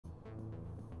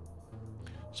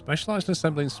Specialized in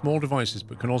assembling small devices,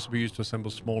 but can also be used to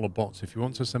assemble smaller bots. If you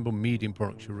want to assemble medium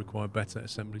products, you'll require better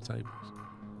assembly tables.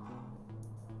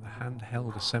 A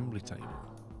handheld assembly table.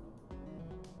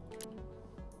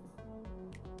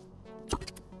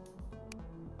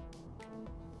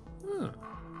 Huh.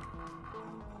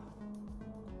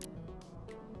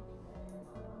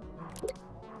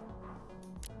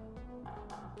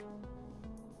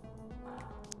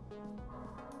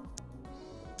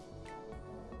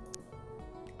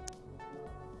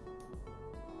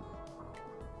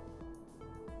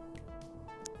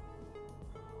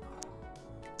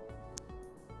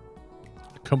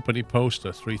 Company poster,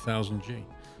 3000G.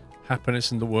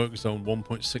 Happiness in the work zone,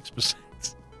 1.6%.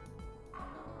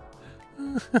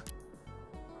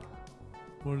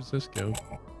 Where does this go?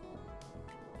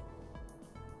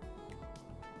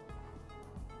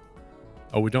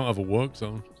 Oh, we don't have a work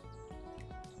zone.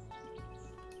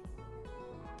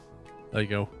 There you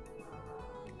go.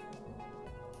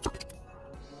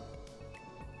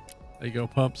 There you go,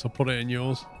 Pups. I'll put it in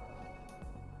yours.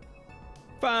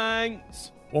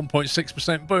 Thanks.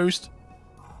 1.6% boost.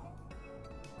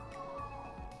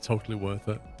 Totally worth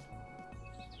it.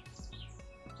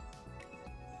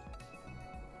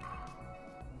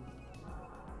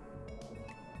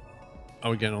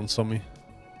 Are we getting on, Sommy?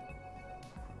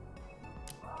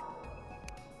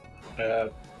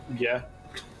 Yeah.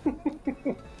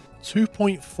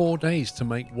 2.4 days to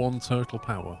make one turtle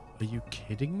power. Are you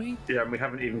kidding me? Yeah, and we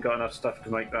haven't even got enough stuff to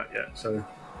make that yet, so...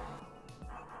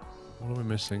 What are we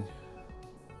missing?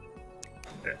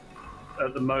 Yeah.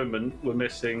 At the moment, we're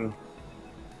missing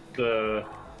the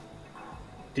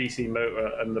DC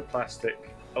motor and the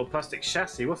plastic... Oh, plastic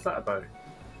chassis, what's that about?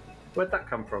 Where'd that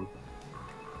come from?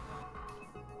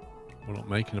 We're not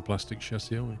making a plastic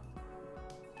chassis, are we?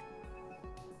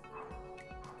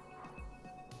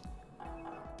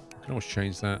 I can always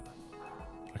change that.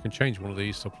 I can change one of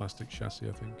these to a plastic chassis,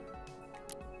 I think.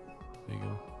 There you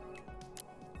go.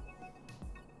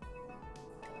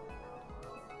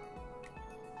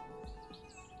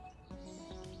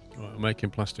 Right, I'm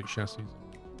making plastic chassis.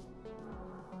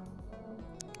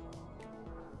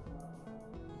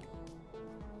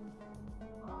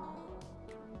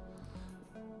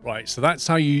 Right, so that's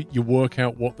how you work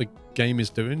out what the game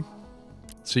is doing.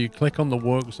 So you click on the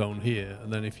work zone here,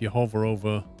 and then if you hover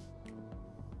over...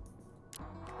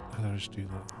 How do I just do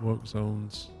that? Work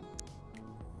zones.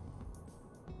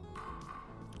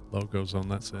 Logo zone,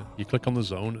 that's it. You click on the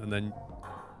zone, and then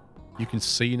you can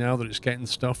see now that it's getting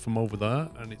stuff from over there,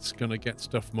 and it's going to get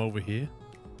stuff from over here.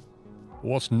 But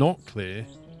what's not clear...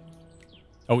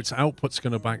 Oh, its output's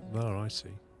going to back there, I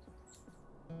see.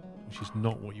 Which is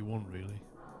not what you want, really.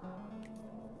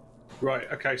 Right,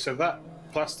 okay, so that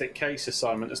plastic case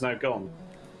assignment is now gone.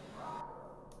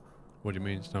 What do you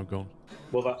mean it's now gone?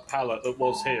 Well, that pallet that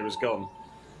was here is gone.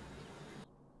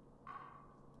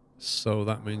 So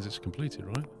that means it's completed,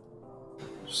 right?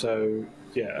 So,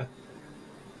 yeah.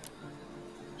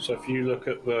 So if you look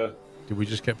at the... Did we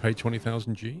just get paid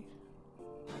 20,000 G?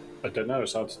 I don't know,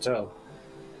 it's hard to tell.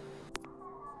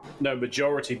 No,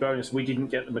 majority bonus. We didn't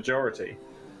get the majority.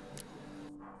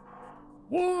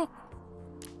 What?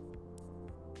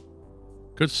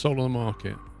 Goods sold on the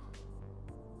market.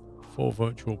 4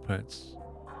 virtual pets.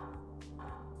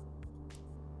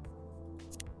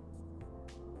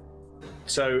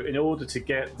 So in order to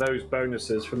get those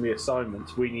bonuses from the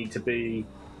assignments, we need to be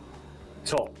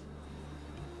top.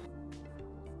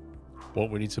 What,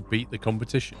 we need to beat the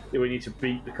competition? Yeah, we need to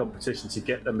beat the competition to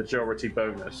get the majority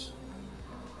bonus.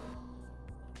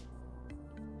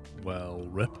 Well,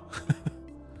 rip.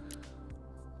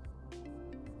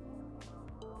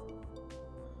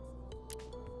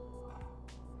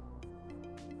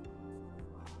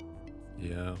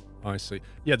 Yeah, I see.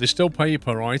 Yeah, they still pay you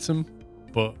per item,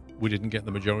 but we didn't get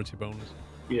the majority bonus.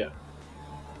 Yeah.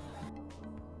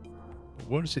 But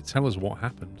where does it tell us what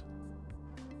happened?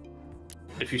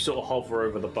 If you sort of hover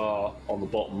over the bar on the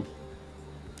bottom,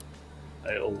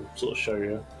 it'll sort of show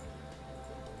you.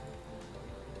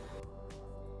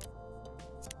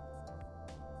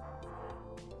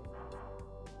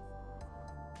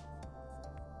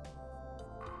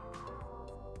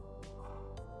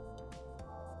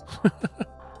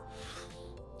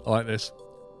 I like this.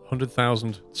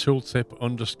 100,000 tooltip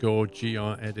underscore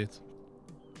gr edit.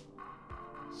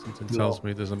 Something tells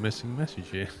me there's a missing message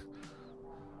here.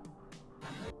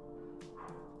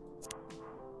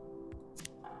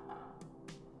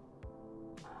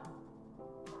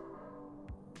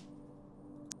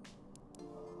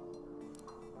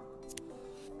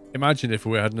 Imagine if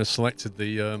we hadn't selected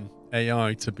the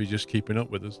AI to be just keeping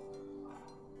up with us.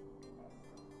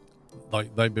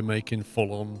 Like, they'd be making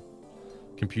full-on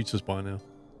computers by now.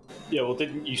 Yeah, well,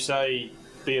 didn't you say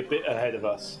be a bit ahead of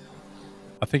us?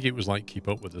 I think it was like keep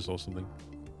up with us or something.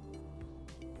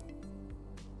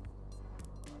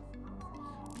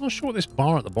 I'm not sure what this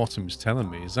bar at the bottom is telling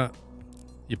me. Is that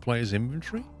your player's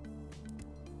inventory?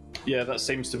 Yeah, that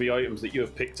seems to be items that you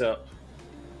have picked up.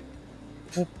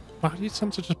 Well, why do you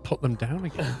tend to just put them down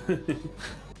again?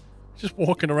 Just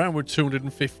walking around with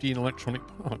 215 electronic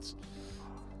parts.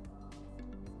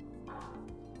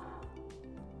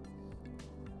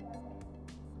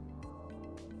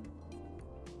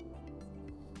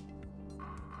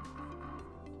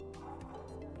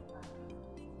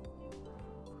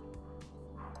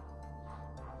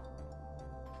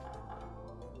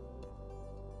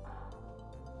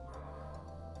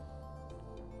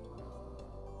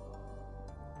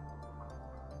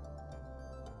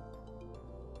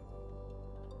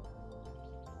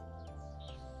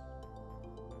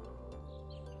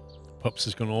 Pups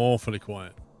has gone awfully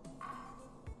quiet.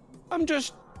 I'm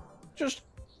just. You're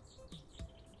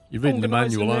reading the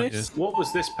manual, aren't you? this. What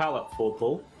was this pallet for,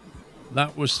 Paul?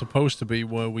 That was supposed to be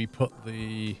where we put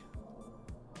the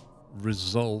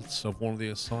results of one of the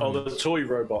Oh, assignments. the toy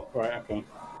robot. Right, okay.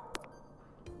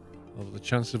 Although the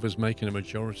chance of us making a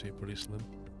majority are pretty slim.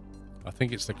 I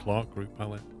think it's the Clark Group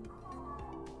palette.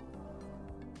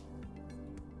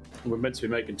 We're meant to be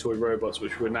making toy robots,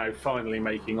 which we're now finally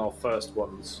making our first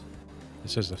ones. It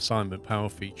says assignment power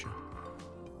feature.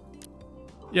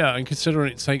 Yeah, and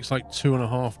considering it takes like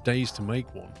 2.5 days to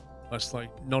make one, that's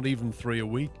like not even 3 a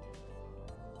week.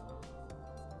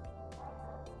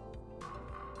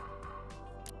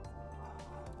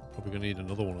 Probably gonna need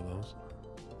another one of those.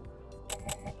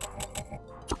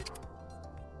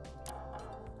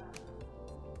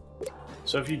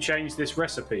 So if you change this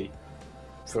recipe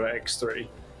for X3,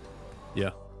 Yeah,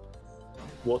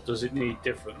 what does it need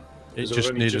different? it Because just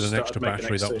we've only needed an started extra making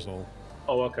battery, that X2. was all.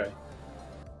 Oh, okay.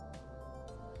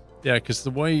 Yeah, because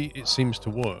the way it seems to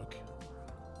work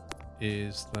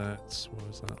is that... What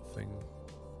is that thing?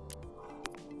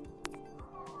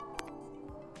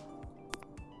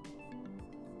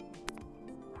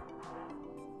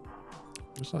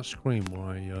 What's that screen where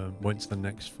I went to the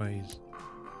next phase?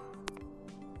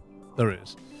 There it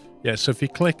is. Yeah, so if you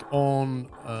click on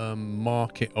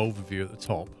Market Overview at the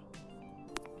top,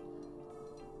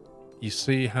 you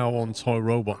see how on Toy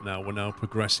Robot now, we're now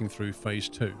progressing through phase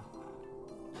 2.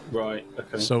 Right,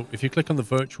 okay. So if you click on the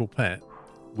virtual pet,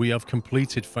 we have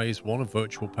completed phase 1 of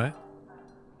virtual pet,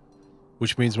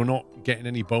 which means we're not getting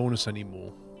any bonus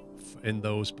anymore in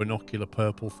those binocular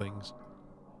purple things.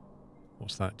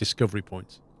 What's that? Discovery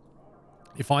points.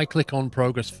 If I click on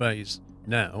progress phase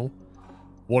now,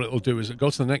 what it'll do is it'll go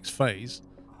to the next phase,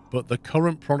 but the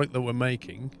current product that we're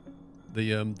making,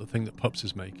 the thing that Pups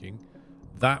is making,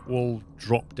 that will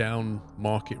drop down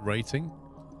market rating.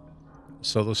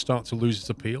 So they'll start to lose its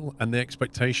appeal, and the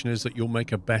expectation is that you'll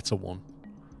make a better one.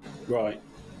 Right.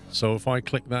 So if I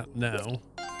click that now,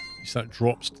 that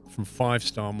drops from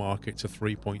 5-star market to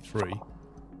 3.3.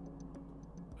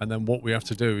 And then what we have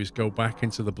to do is go back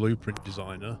into the blueprint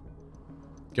designer,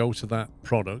 go to that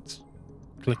product,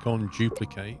 click on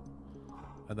duplicate,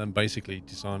 and then basically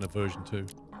design a version 2.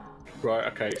 Right,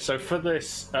 okay. So for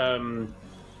this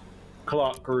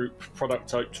Clark Group product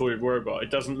type toy robot, it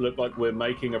doesn't look like we're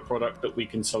making a product that we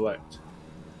can select.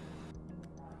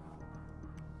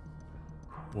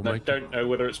 I don't know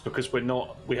whether it's because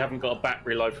we haven't got a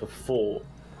battery life of 4.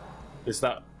 Is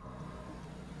that...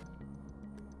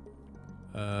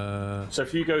 So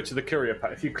if you go to the courier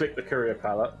palette, if you click the courier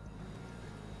palette,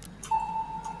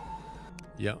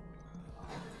 yeah,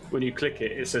 when you click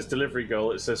it, it says delivery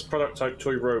goal, it says product type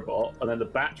toy robot, and then the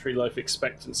battery life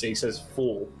expectancy says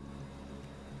 4.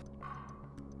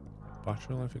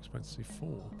 Battery life expectancy 4.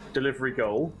 Delivery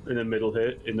goal in the middle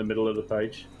here, in the middle of the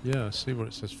page. Yeah, I see where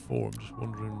it says 4. I'm just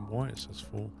wondering why it says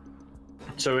 4.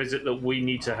 So is it that we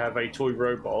need to have a toy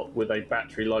robot with a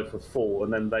battery life of 4,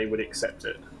 and then they would accept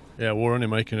it? Yeah, we're only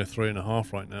making a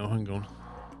 3.5 right now. Hang on.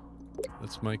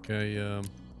 Let's make a...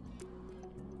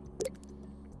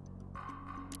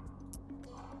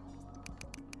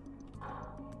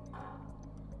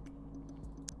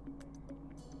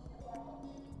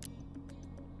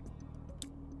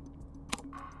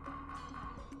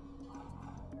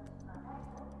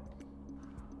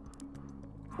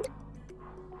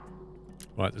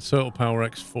 Right, the Turtle Power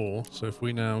X4. So if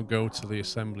we now go to the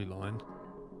assembly line...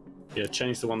 Yeah,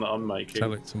 change the one that I'm making.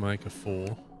 Tell it to make a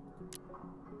 4.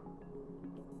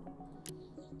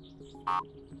 I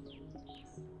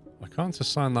can't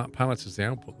assign that pallet as the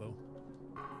output, though.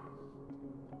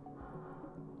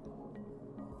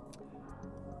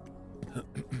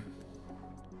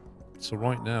 So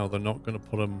right now, they're not going to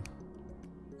put them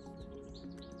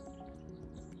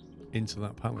into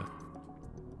that pallet.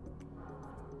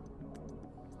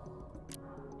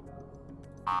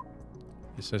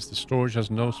 It says the storage has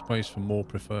no space for more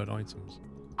preferred items.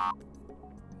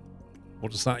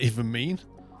 What does that even mean?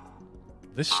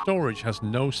 This storage has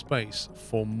no space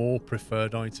for more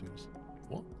preferred items.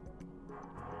 What?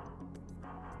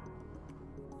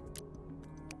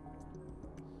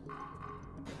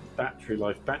 Battery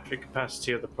life. Battery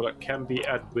capacity of the product can be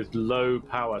added with low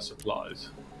power supplies.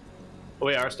 Oh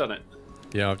yeah, I've done it.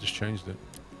 Yeah, I've just changed it.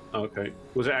 Okay.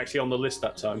 Was it actually on the list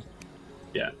that time?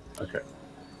 Yeah. Okay.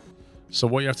 So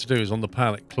what you have to do is on the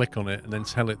pallet, click on it, and then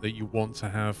tell it that you want to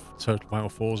have Total Power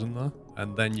 4s in there,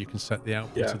 and then you can set the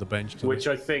output to the bench. Which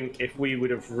I think if we would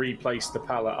have replaced the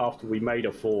pallet after we made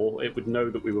a 4, it would know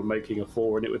that we were making a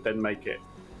 4, and it would then make it,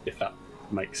 if that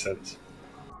makes sense.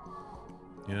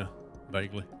 Yeah,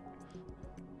 vaguely.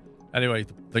 Anyway,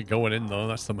 they're going in though,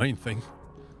 that's the main thing.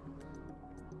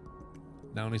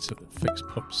 Now I need to fix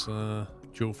Pup's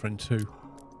Dual Friend 2.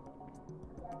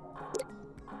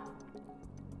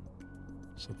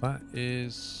 So that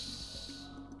is...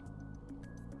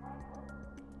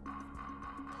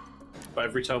 But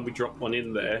every time we drop one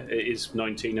in there, it is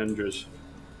 1900,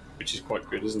 which is quite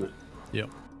good, isn't it? Yep.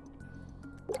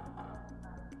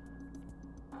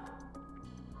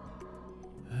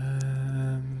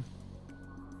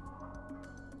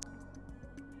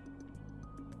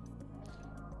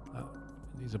 That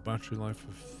needs a battery life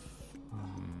of...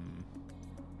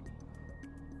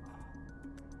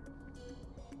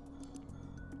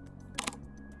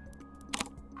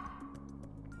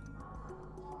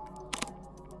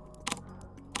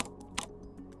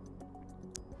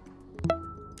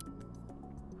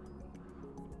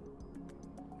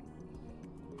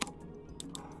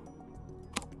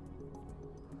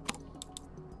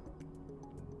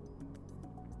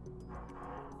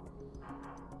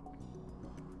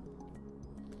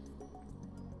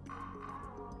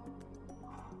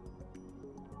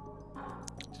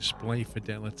 Display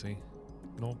fidelity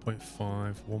 0.5,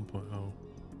 1.0.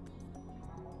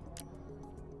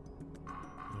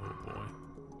 Oh boy.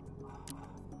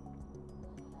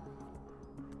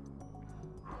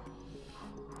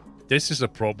 This is a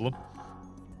problem.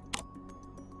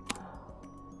 I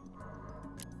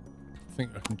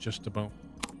think I can just about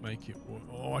make it work.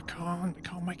 Oh, I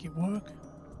can't make it work.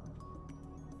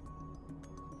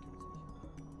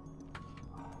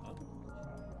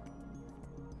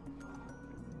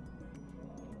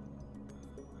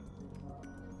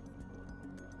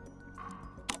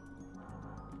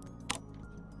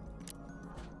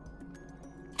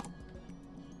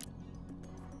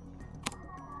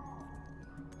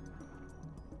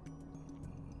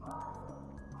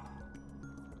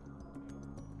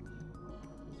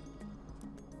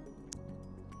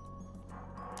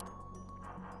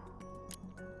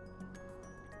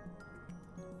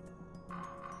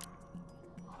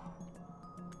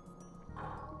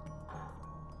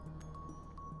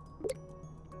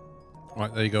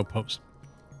 Right, there you go, Pups.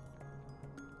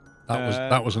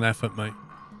 That was an effort, mate.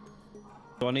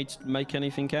 Do I need to make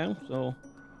anything else, or?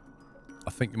 I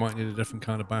think you might need a different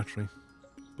kind of battery.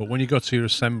 But when you go to your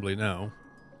assembly now,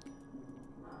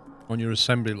 on your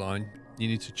assembly line, you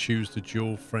need to choose the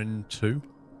Dual Friend 2.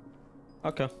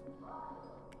 Okay.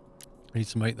 You need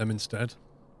to make them instead.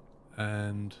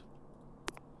 And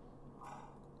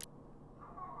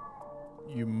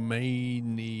you may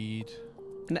need...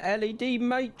 An LED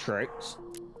matrix?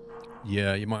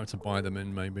 Yeah, you might have to buy them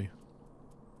in, maybe.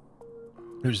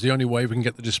 It was the only way we can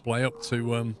get the display up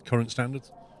to current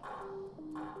standards.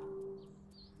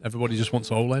 Everybody just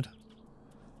wants OLED.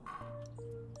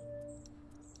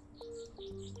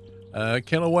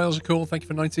 Killer Whales are cool. Thank you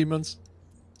for 19 months.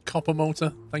 Copper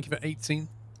Motor, thank you for 18.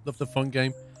 Love the fun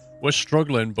game. We're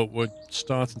struggling, but we're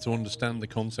starting to understand the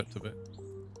concept of it.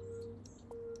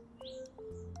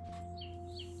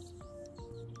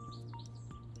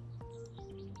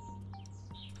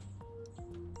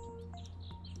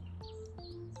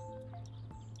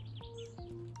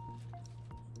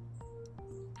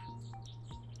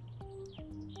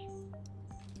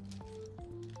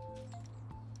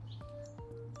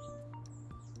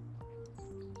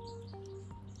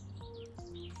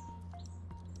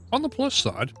 On the plus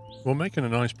side, we're making a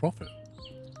nice profit.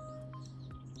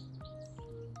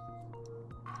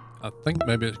 I think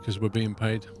maybe it's because we're being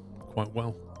paid quite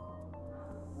well.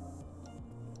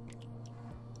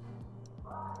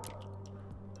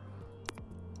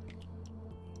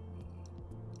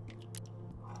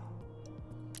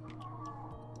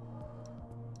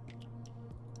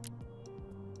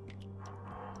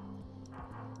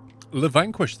 Le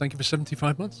Vanquish, thank you for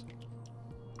 75 months.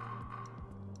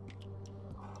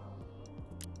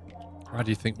 How do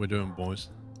you think we're doing, boys?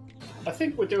 I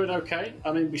think we're doing okay.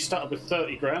 I mean, we started with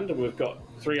 30 grand and we've got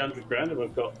 300 grand and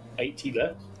we've got 80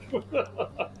 left.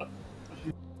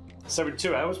 So in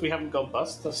 2 hours we haven't gone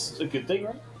bust. That's a good thing,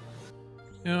 right?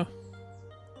 Yeah.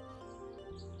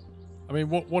 I mean,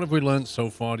 what have we learned so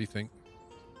far, do you think?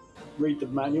 Read the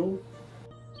manual.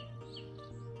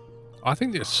 I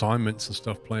think the assignments and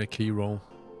stuff play a key role.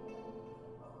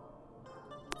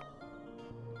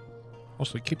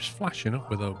 Also, it keeps flashing up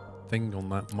with a thing on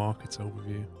that market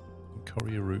overview and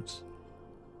courier routes.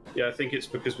 Yeah, I think it's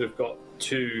because we've got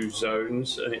 2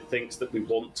 zones and it thinks that we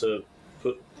want to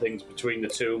put things between the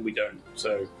 2 and we don't.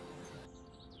 So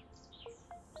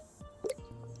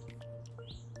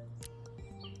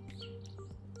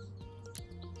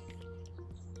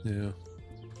yeah.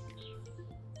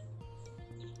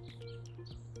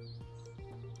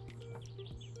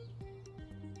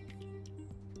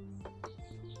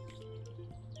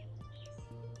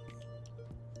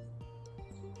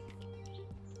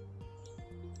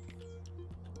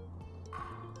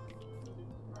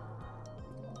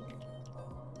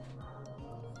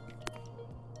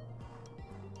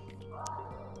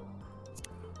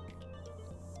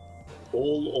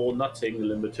 all or nothing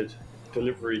limited.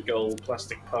 Delivery goal,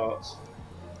 plastic parts.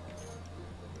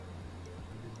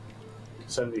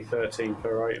 It's only 13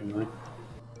 per item though.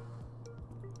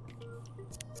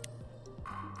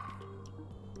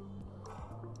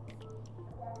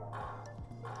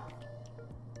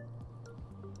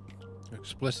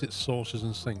 Explicit sources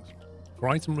and sinks. For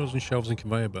item rows and shelves and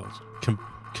conveyor belts.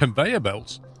 Conveyor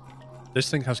belts? This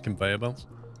thing has conveyor belts.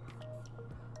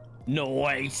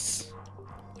 Nice.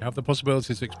 You have the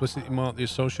possibility to explicitly mark the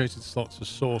associated slots as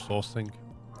source or sink.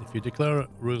 If you declare a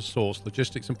rule as source,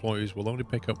 logistics employees will only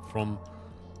pick up from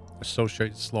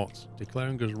associated slots.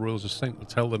 Declaring a rule as a sink will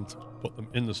tell them to put them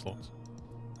in the slots.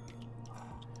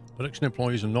 Production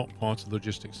employees are not part of the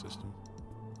logistics system.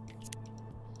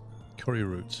 Courier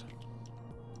routes.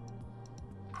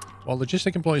 While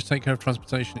logistic employees take care of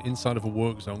transportation inside of a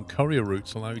work zone, courier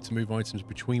routes allow you to move items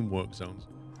between work zones.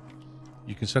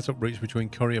 You can set up routes between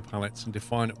courier pallets and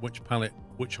define at which pallet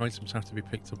which items have to be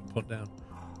picked up and put down.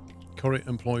 Courier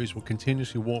employees will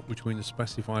continuously walk between the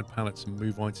specified pallets and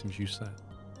move items you set.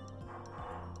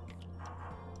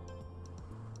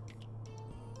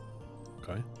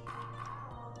 Okay.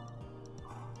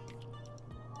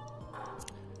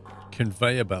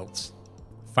 Conveyor belts.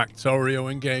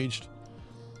 Factorio engaged.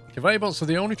 Conveyor belts are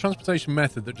the only transportation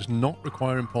method that does not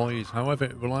require employees. However,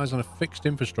 it relies on a fixed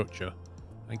infrastructure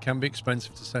and can be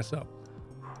expensive to set up.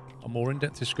 A more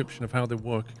in-depth description of how they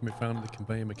work can be found in the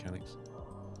conveyor mechanics.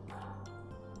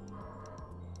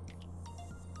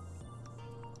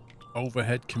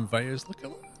 Overhead conveyors, look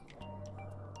at that.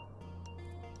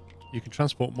 You can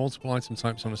transport multiple item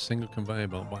types on a single conveyor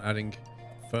belt by adding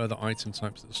further item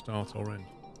types at the start or end.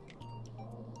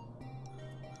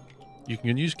 You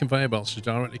can use conveyor belts to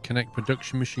directly connect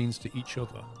production machines to each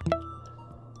other.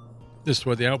 This is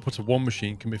where the output of one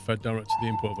machine can be fed direct to the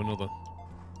input of another.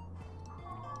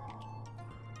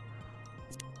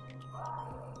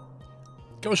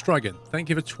 Ghost Dragon, thank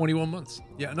you for 21 months.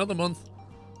 Yet another month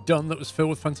done that was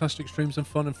filled with fantastic streams and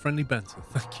fun and friendly banter.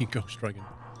 Thank you, Ghost Dragon.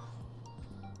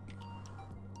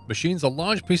 Machines are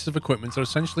large pieces of equipment that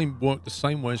essentially work the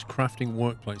same way as crafting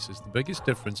workplaces. The biggest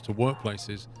difference to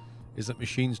workplaces is that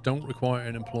machines don't require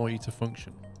an employee to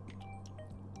function.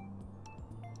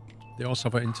 They also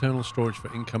have internal storage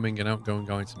for incoming and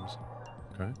outgoing items.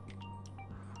 Okay.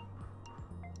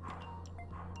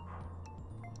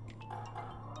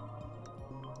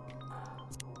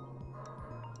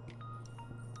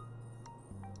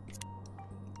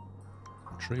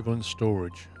 Retrieval and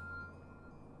storage.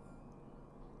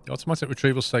 The automatic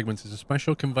retrieval segment is a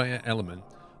special conveyor element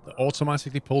that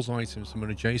automatically pulls items from an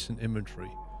adjacent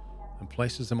inventory and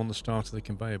places them on the start of the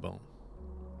conveyor belt.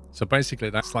 So basically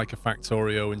that's like a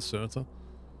Factorio inserter.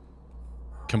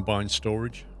 Combined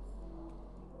storage.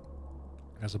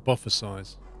 It has a buffer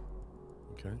size.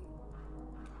 Okay.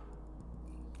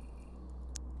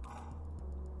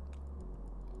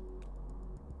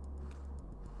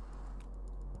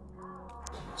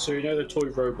 So you know the toy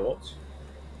robots?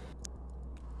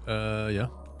 Yeah.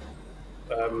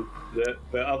 The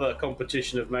other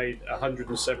competition have made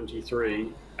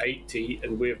 173, 80,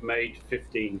 and we've made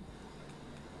 15.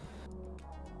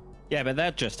 Yeah, but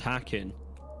they're just hacking.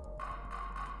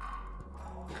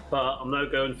 But I'm now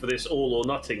going for this all or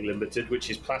nothing limited, which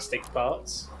is plastic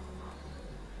parts.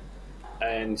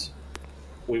 And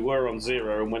we were on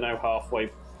 0, and we're now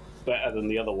halfway better than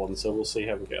the other one, so we'll see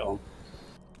how we get on.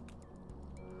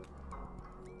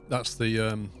 That's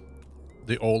the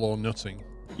all or nothing.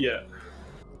 Yeah.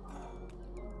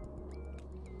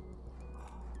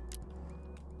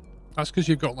 That's because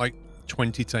you've got like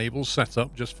 20 tables set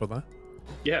up just for that.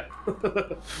 Yeah.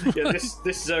 Yeah,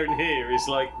 this zone here is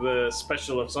like the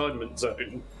special assignment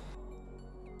zone.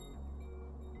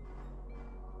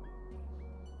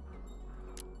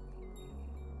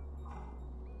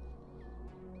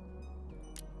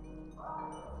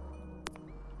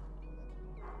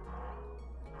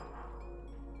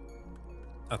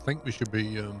 I think we should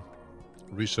be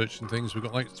researching things. We've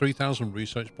got like 3,000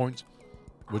 research points.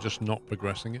 We're just not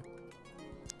progressing it.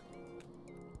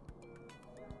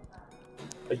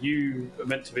 Are you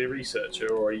meant to be a researcher,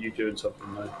 or are you doing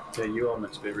something though? Yeah, you are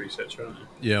meant to be a researcher, aren't you?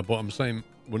 Yeah, but I'm saying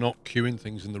we're not queuing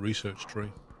things in the research tree.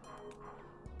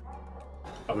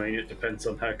 I mean, it depends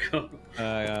on how come.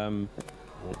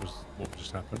 What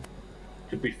just happened?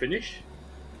 Did we finish?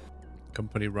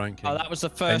 Company ranking. Oh, that was the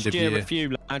first year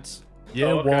review, lads. Year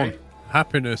okay. 1.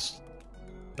 Happiness.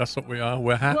 That's what we are.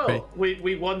 We're happy. Well,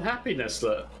 we won happiness,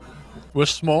 look. We're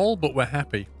small, but we're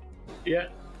happy. Yeah.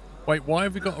 Wait, why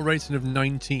have we got a rating of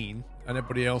 19 and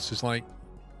everybody else is like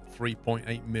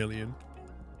 3.8 million?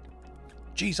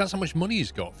 Jeez, that's how much money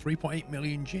he's got. 3.8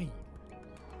 million G.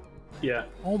 Yeah.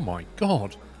 Oh my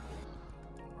god.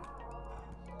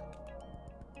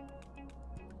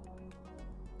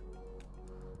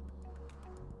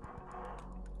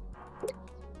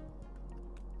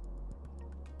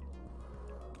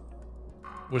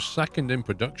 We're second in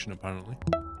production, apparently.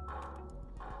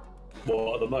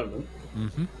 Well, at the moment.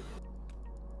 Mm-hmm.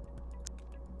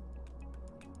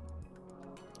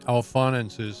 Our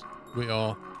finances, we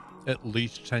are at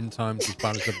least 10 times as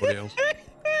bad as everybody else.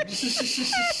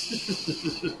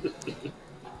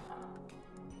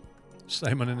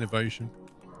 Same on innovation.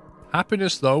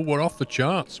 Happiness, though, we're off the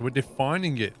charts. We're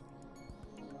defining it.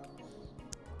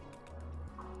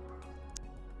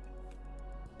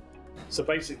 So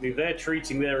basically, they're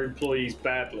treating their employees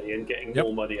badly and getting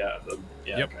more money out of them.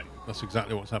 Yeah, yep. Okay. That's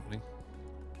exactly what's happening.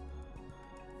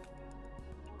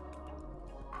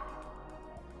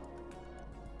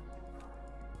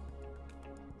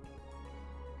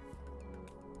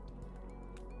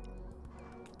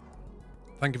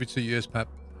 Thank you for 2 years, Pep.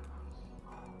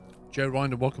 Joe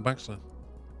Ryder, welcome back, sir.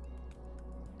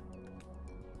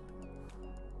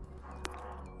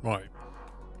 Right.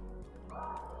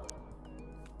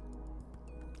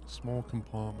 Small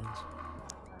compartments.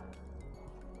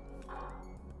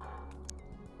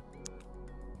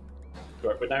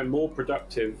 Right, we're now more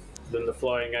productive than the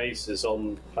flying aces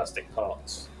on plastic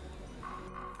parts.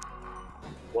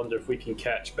 Wonder if we can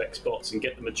catch Beck spots and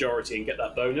get the majority and get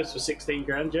that bonus for 16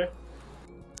 grand, yeah?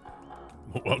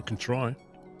 Well, I can try.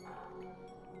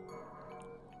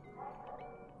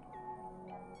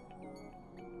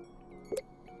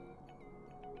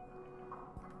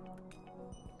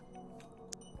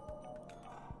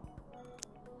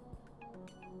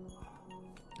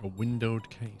 A windowed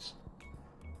case.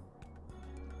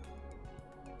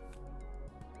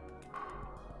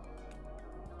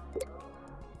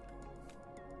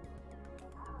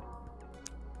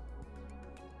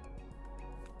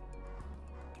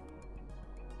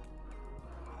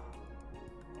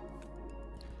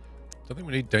 Don't think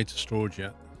we need data storage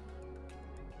yet.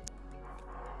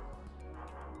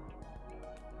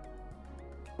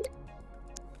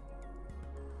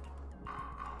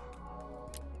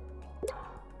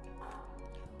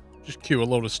 Just queue a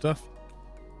load of stuff.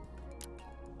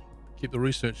 Keep the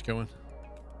research going.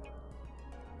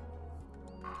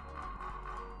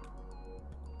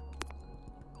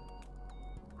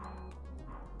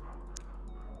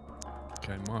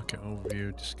 Okay, market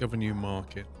overview. Discover new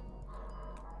market.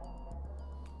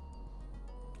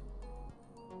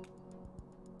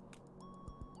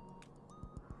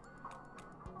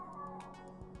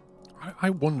 I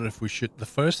wonder if we should... The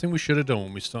first thing we should have done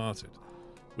when we started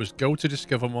was go to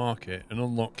Discover Market and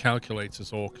unlock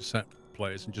calculators or cassette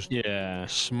players and just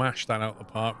smash that out the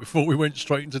park before we went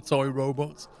straight into toy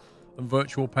robots and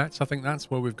virtual pets. I think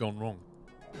that's where we've gone wrong.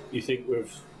 You think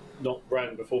we've not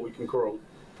ran before we can crawl?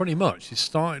 Pretty much. It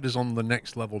started us on the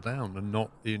next level down and not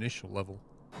the initial level.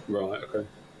 Right, okay.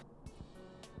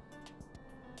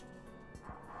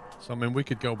 So, I mean, we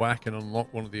could go back and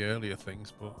unlock one of the earlier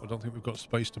things, but I don't think we've got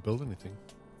space to build anything.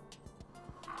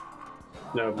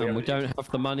 No, and we don't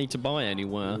have the money to buy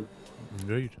anywhere.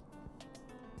 Indeed.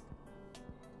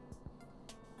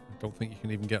 I don't think you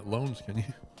can even get loans, can you?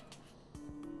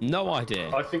 No idea.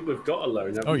 I think we've got a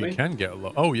loan, haven't we? You can get a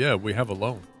loan. Oh, yeah, we have a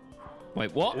loan.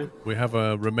 Wait, what? Yeah. We have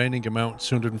a remaining amount,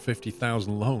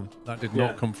 250,000 loan. That did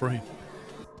not come free.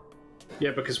 Yeah,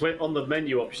 because when, on the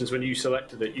menu options, when you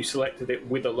selected it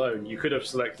with a loan. You could have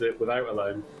selected it without a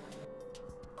loan.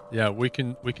 Yeah, we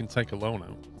can take a loan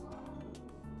out.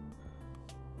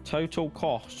 Total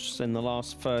costs in the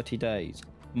last 30 days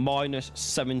minus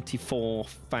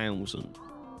 74,000.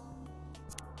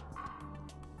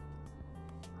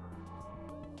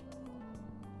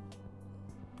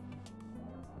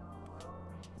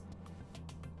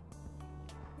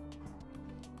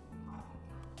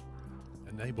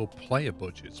 Enable player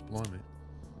budgets, blimey.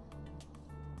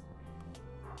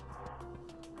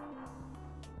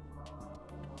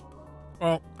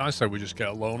 Well, I say we just get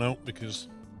a loan out because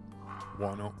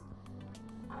why not?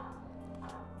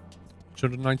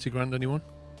 290 grand, anyone?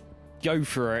 Go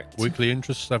for it. Weekly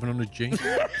interest 700G.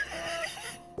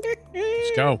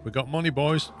 Let's go. We got money,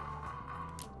 boys.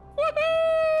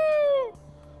 Woohoo!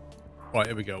 Right,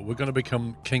 here we go. We're going to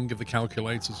become king of the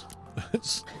calculators.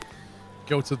 Let's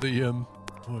go to the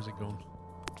where's it gone?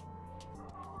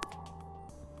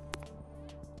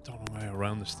 Don't know my way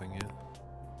around this thing yet.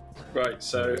 Right,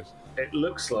 so it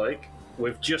looks like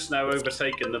we've just now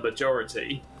overtaken the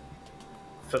majority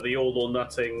for the all or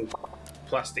nothing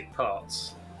plastic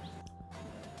parts.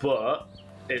 But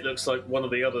it looks like one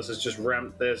of the others has just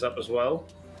ramped theirs up as well.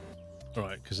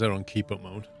 Alright, because they're on keep up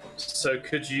mode. So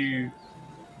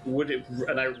would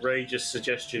an outrageous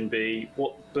suggestion be,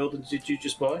 what buildings did you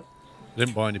just buy? I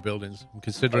didn't buy any buildings. I'm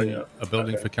considering a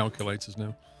building Okay. for calculators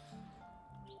now.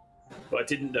 But I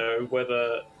didn't know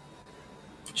whether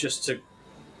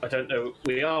I don't know,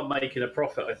 we are making a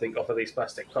profit, I think, off of these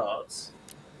plastic parts.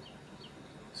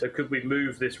 So could we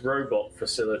move this robot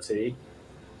facility?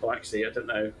 Well, actually, I don't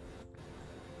know.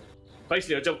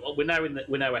 Basically, we're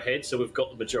now ahead, so we've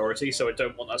got the majority. So I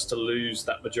don't want us to lose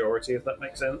that majority, if that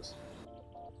makes sense.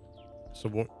 So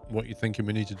what you thinking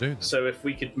we need to do then? So if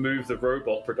we could move the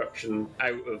robot production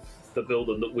out of the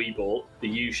building that we bought, the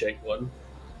U-shaped one,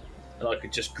 and I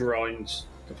could just grind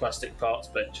the plastic parts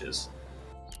benches.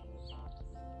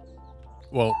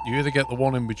 Well, you either get the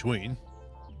one in between,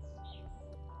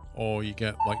 or you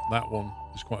get like that one.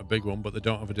 It's quite a big one, but they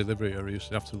don't have a delivery area,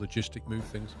 so you have to logistic move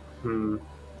things.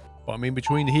 But I mean,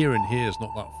 between here and here is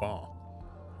not that far.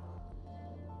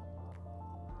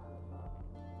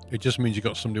 It just means you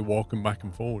got somebody walking back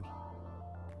and forward.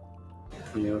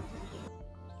 Yeah.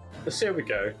 Let's see how we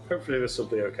go. Hopefully this will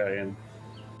be okay. And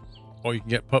Or you can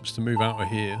get pups to move out of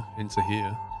here into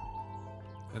here,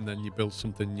 and then you build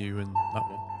something new in that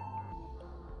one.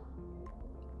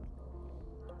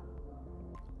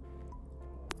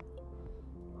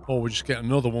 Or we just get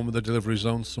another one with a delivery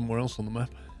zone somewhere else on the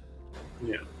map.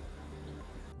 yeah,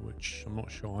 Which I'm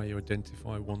not sure how you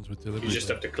identify ones with delivery. you just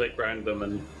have to click round them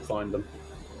and find them.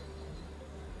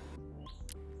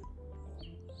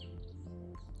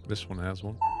 This one has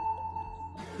one.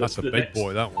 That's a The big next-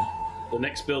 boy, that one. The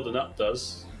next building up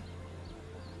does.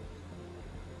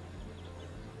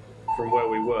 From where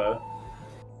we were.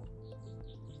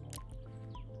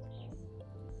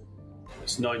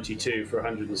 It's 92 for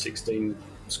 116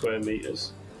 square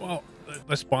meters. Well,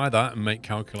 let's buy that and make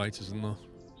calculators in there.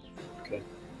 Okay.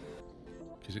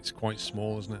 Because it's quite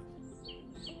small, isn't it?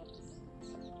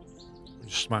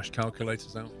 Just smash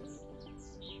calculators out.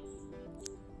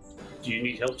 Do you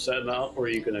need help setting that up, or are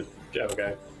you going to have a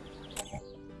go?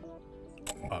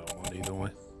 I don't want either way.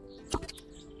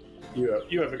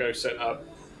 You have a go set up.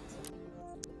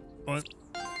 Right.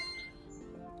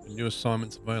 New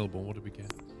assignments available. What do we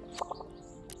get?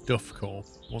 Duff Corp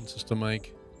wants us to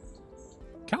make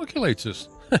calculators.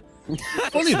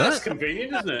 Funny That's that.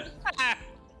 convenient, isn't it?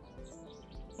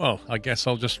 Well, I guess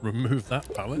I'll just remove that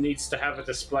It palette. needs to have a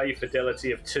display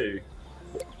fidelity of 2.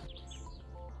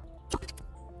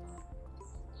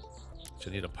 So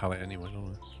I need a palette anyway,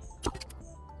 don't I?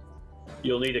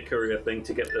 You'll need a courier thing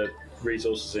to get the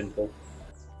resources in for.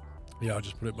 Yeah, I'll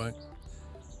just put it back.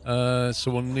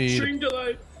 So we'll need Stream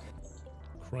delay!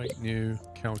 create new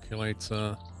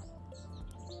calculator.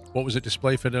 What was it?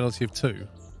 Display fidelity of 2.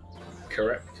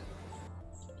 Correct.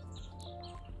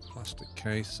 Plastic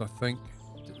case, I think.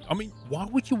 I mean, why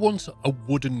would you want a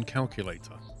wooden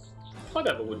calculator? I'd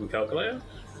have a wooden calculator.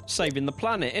 Saving the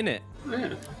planet, innit?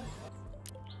 Yeah.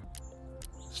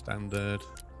 Standard.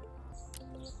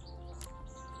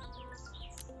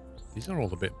 These are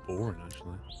all a bit boring,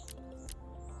 actually.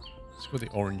 Let's go with the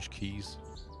orange keys.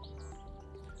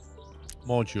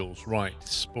 Modules, right.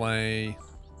 Display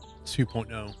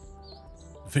 2.0.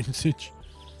 Vintage.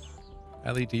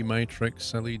 LED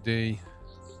matrix, LED.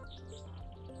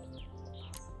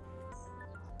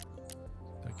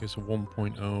 That gives a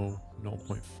 1.0,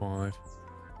 0.5.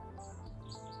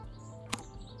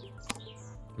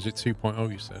 Was it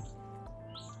 2.0 you said?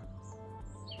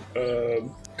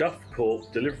 Duff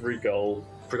Corp, delivery goal,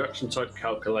 production type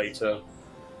calculator,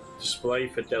 display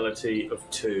fidelity of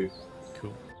 2.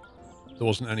 Cool. There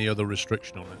wasn't any other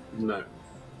restriction on it. No.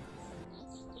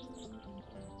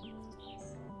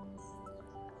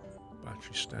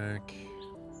 Battery stack.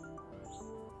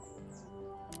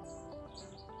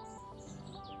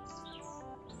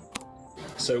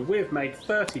 So we've made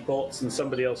 30 bots and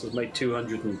somebody else has made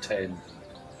 210.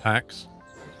 Hacks.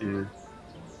 Yeah.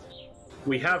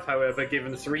 We have, however,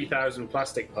 given 3,000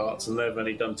 plastic parts and they've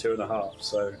only done 2.5,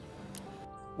 so...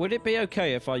 Would it be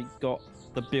okay if I got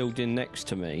the building next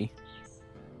to me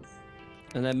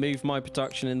and then move my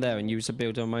production in there and use the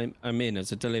building I'm in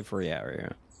as a delivery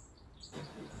area?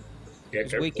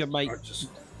 Yeah, We could make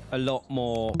a lot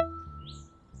more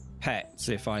pets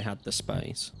if I had the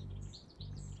space.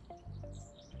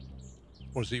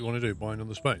 What is it you want to do? Buy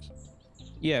another space?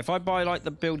 Yeah, if I buy like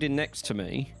the building next to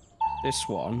me, this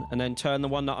one, and then turn the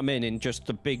one that I'm in just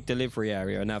the big delivery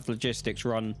area and have logistics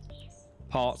run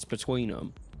parts between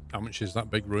them. How much is that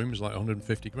big room? Is like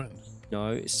 150 grand?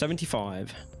 No, it's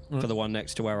 75 for the one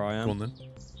next to where I am. Go on then.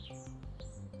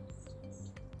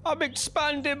 I'm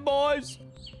expanding, boys!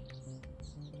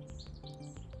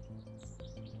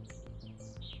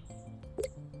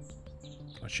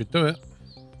 I should do it.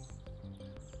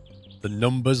 The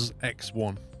numbers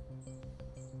X1.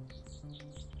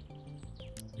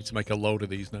 Need to make a load of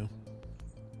these now.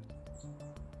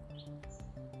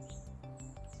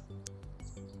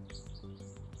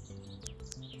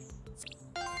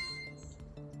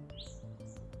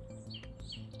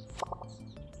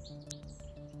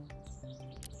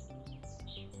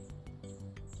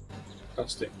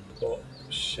 Plastic bot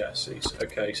chassis.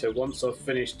 Okay, so once I've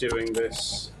finished doing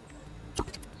this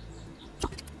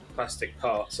plastic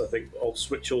parts, I think I'll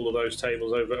switch all of those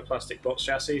tables over to plastic bot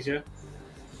chassis, yeah?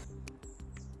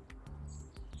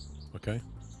 Okay.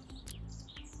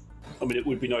 I mean, it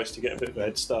would be nice to get a bit of a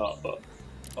head start, but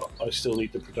I still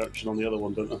need the production on the other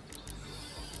one, don't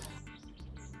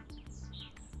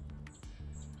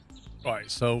I? Right,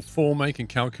 so for making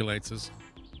calculators.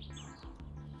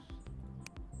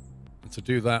 And to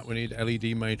do that, we need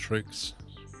LED matrix.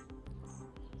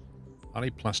 I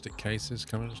need plastic cases.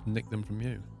 Can I just nick them from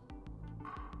you?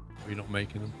 Are you not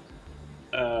making them?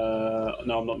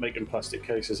 No, I'm not making plastic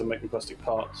cases. I'm making plastic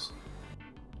parts.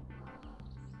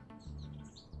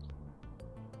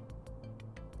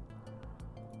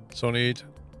 So I need,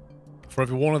 for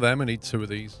every one of them, I need 2 of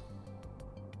these.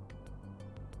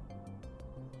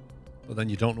 But then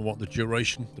you don't know what the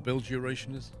duration, the build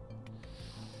duration is.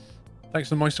 Thanks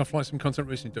for the Microsoft Flight Sim content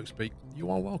recently, Duck Speak.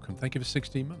 You are welcome. Thank you for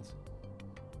 16 months.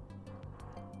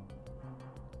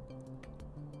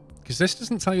 Because this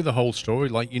doesn't tell you the whole story.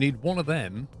 Like, you need 1 of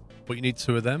them, but you need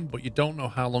 2 of them, but you don't know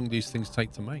how long these things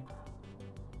take to make.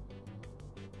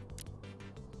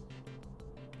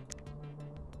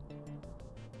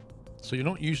 So you're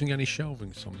not using any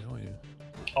shelving, something, are you?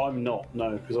 I'm not,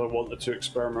 no, because I wanted to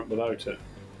experiment without it.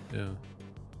 Yeah.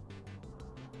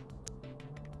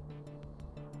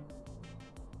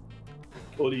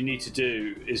 All you need to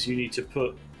do is you need to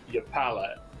put your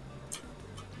palette,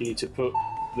 you need to put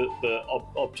the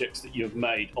objects that you've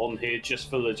made on here just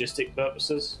for logistic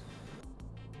purposes.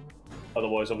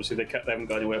 Otherwise, obviously, they haven't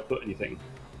got anywhere to put anything.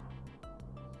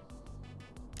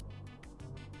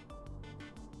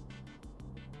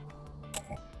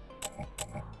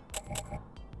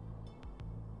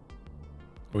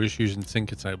 We're just using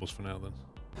Tinker tables for now, then.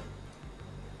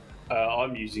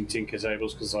 I'm using Tinker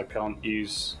tables because I can't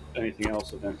use anything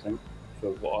else, I don't think,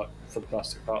 for the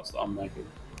plastic parts that I'm making.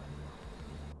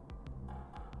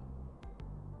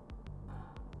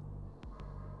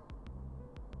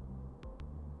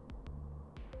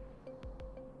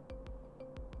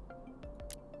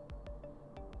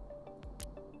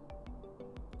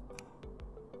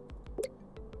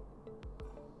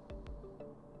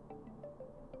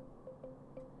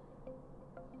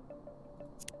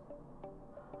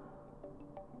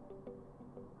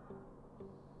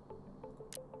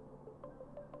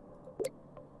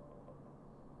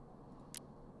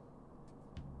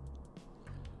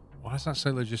 Why does that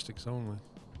say logistics only?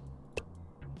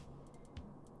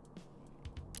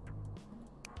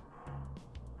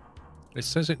 It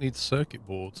says it needs circuit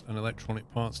boards and electronic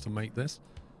parts to make this.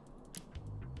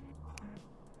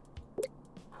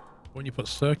 When you put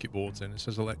circuit boards in, it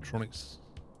says electronics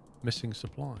missing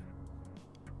supply.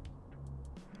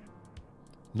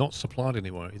 Not supplied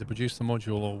anywhere. Either produce the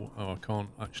module or I can't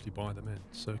actually buy them in.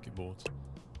 Circuit boards.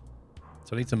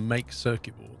 So I need to make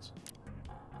circuit boards.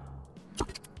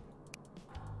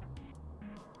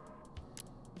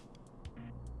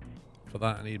 For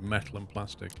that, I need metal and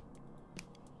plastic.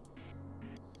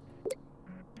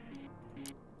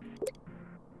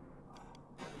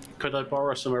 Could I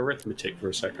borrow some arithmetic for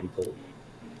a second, Paul?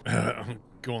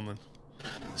 Go on then.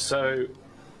 So,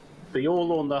 the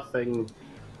all or nothing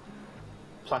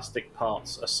plastic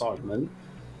parts assignment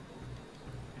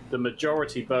the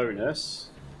majority bonus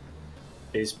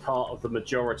is part of the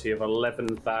majority of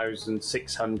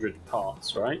 11,600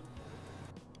 parts, right?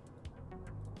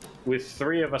 With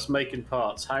 3 of us making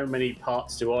parts, how many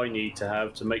parts do I need to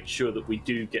have to make sure that we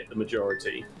do get the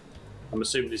majority? I'm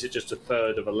assuming this is just a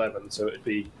third of 11, so it'd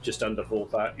be just under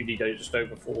 4,000. You need just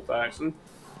over 4,000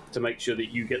 to make sure that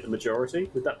you get the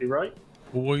majority. Would that be right?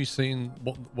 Well, what are you seeing?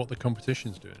 What the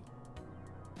competition's doing?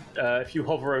 If you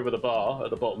hover over the bar at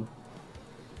the bottom,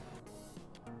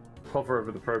 hover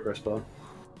over the progress bar.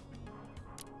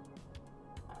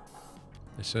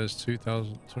 It says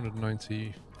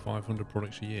 2,290. 500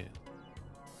 products a year.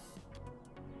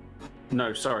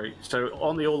 No, sorry. So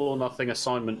on the all or nothing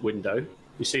assignment window,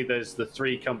 you see there's the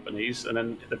 3 companies, and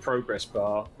then the progress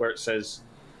bar where it says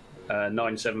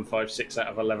 9756 out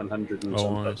of 1100 and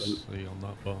something. I see on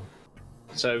that bar.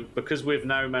 So because we've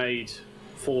now made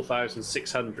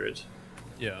 4,600,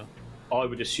 yeah, I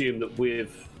would assume that we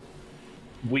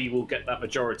will get that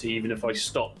majority even if I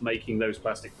stop making those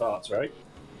plastic parts, right?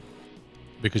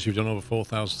 Because you've done over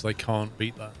 4,000, so they can't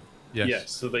beat that. Yes. Yes,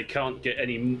 so they can't get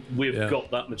any. We've got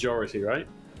that majority, right?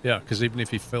 Yeah, because even if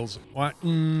he fills it, well,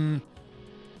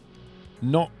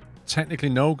 not technically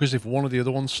no, because if one of the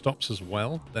other ones stops as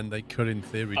well, then they could, in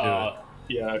theory, do it.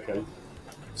 Yeah, okay.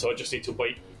 So I just need to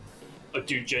wait. I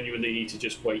do genuinely need to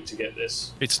just wait to get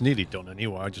this. It's nearly done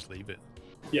anyway. I just leave it.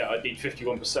 Yeah, I'd need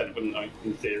 51%, wouldn't I?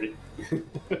 In theory.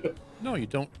 No, you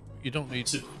don't. You don't need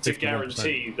to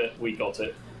guarantee that we got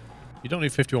it. You don't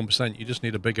need 51%, you just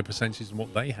need a bigger percentage than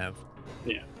what they have.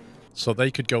 Yeah. So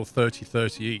they could go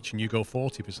 30-30 each, and you go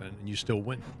 40%, and you still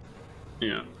win.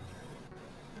 Yeah.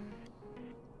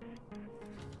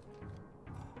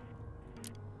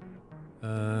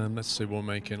 Let's see, we're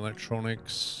making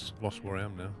electronics. Lost where I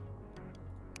am now.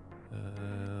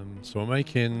 So we're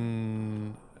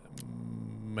making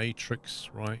matrix,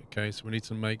 right? Okay, so we need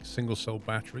to make single-cell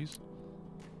batteries.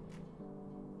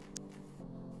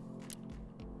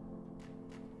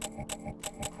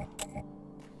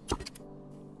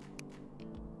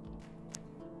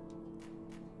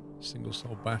 Single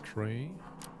cell battery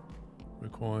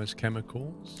requires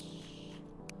chemicals.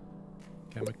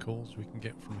 Chemicals we can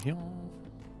get from here.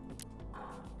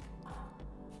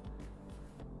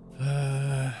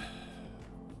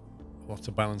 We'll have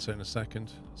to balance it in a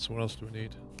second. So what else do we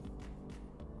need?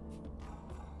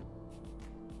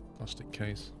 Plastic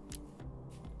case.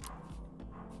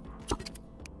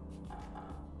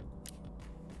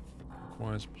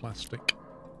 Requires plastic,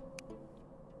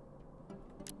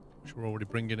 which we're already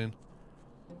bringing in.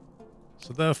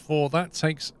 So therefore, that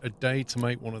takes a day to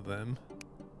make one of them.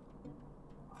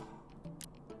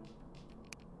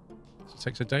 So it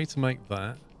takes a day to make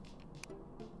that.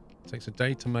 It takes a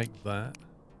day to make that.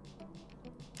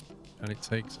 And it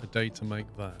takes a day to make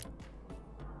that.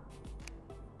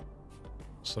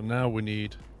 So now we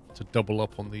need to double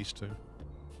up on these 2.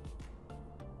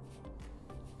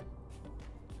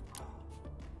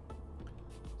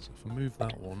 If I move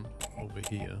that one over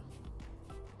here,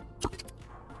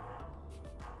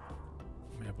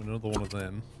 we have another one of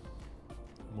them,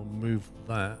 and we'll move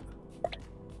that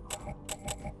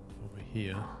over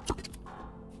here,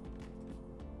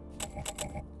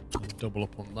 and double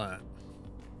up on that.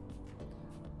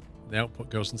 The output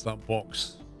goes into that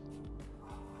box.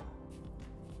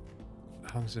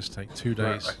 How does this take? 2 days?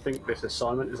 Right, I think this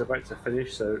assignment is about to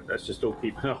finish, so let's just all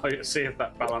keep an eye, see if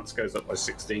that balance goes up by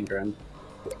 16 grand.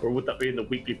 Or would that be in the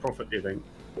weekly profit, do you think?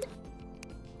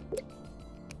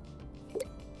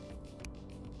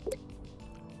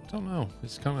 I don't know.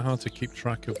 It's kind of hard to keep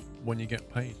track of when you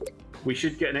get paid. We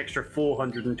should get an extra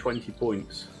 420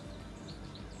 points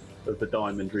of the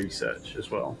diamond research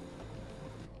as well.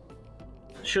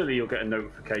 Surely you'll get a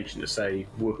notification to say,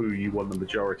 woohoo, you won the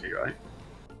majority, right?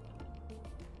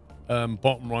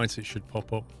 Bottom right, it should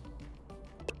pop up.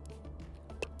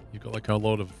 You've got like a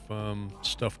lot of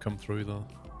stuff come through there.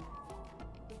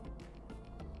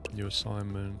 New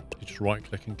assignment. You just right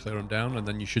click and clear them down, and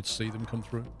then you should see them come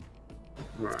through.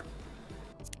 Right.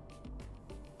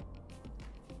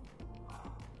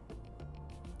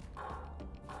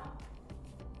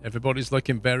 Everybody's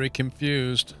looking very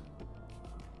confused.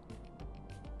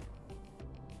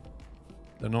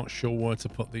 They're not sure where to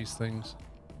put these things.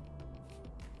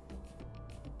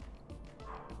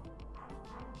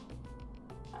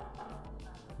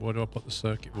 Where do I put the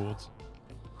circuit boards?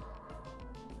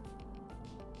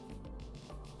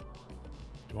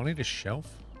 Do I need a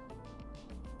shelf?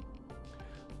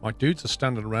 My dudes are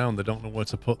standing around. They don't know where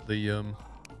to put the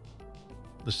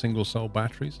single cell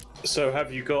batteries. So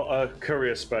have you got a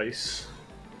courier space?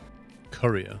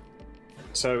 Courier.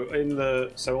 So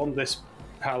on this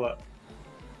pallet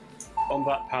on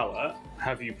that pallet,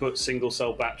 have you put single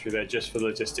cell battery there just for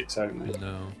logistics only?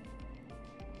 No.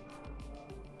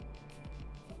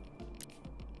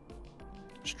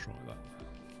 Let's try that.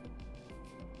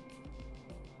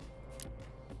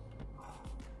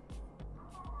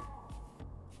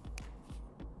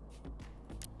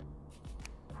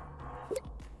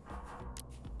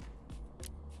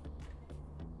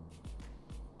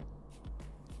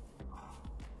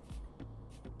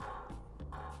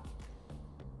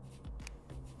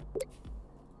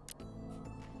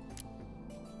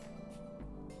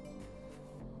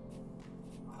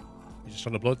 You just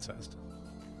on a blood test.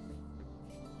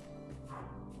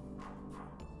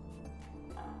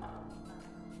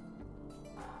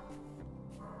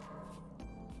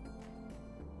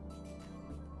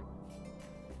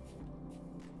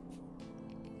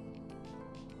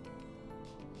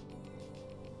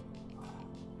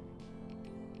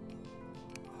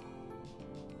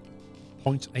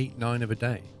 .89 of a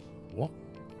day. What?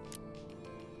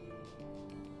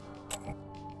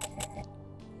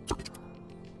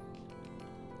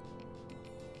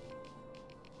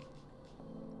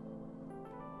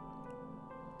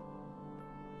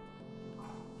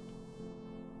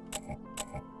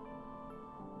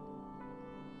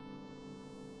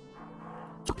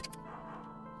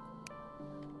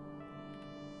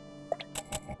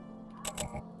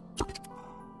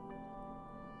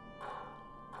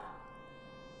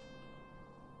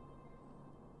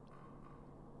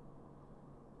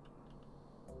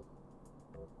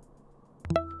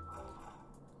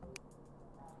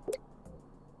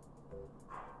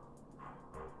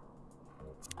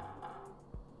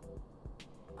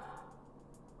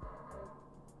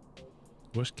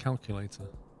 Where's calculator?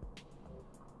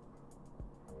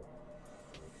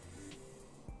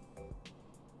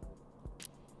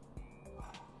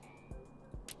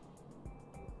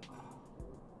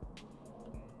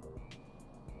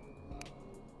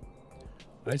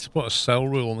 I need to put a cell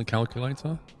rule on the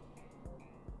calculator.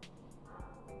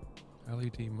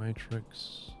 LED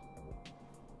matrix.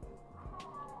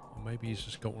 Or maybe he's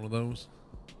just got one of those.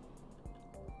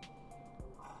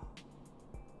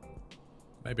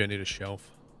 Maybe I need a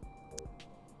shelf.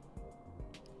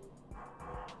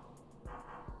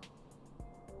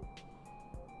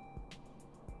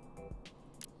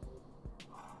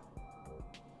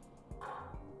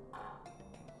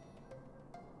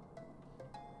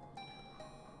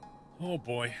 Oh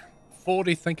boy.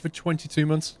 40, thank you for 22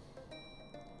 months.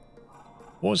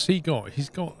 What's he got? He's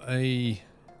got an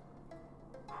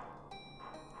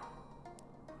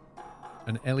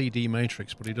LED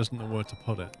matrix, but he doesn't know where to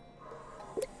put it.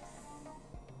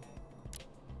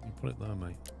 You put it there,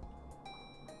 mate.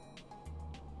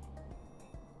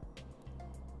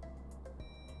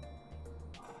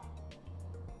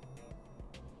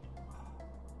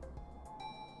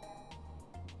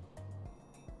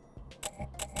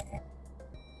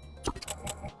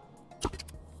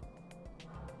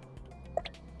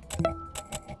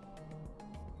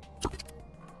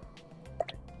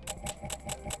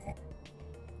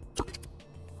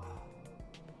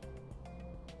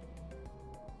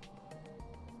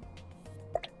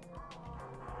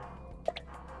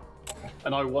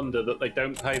 And I wonder that they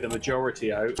don't pay the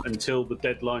majority out until the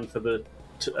deadline for the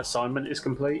assignment is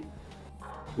complete,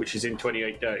 which is in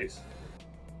 28 days.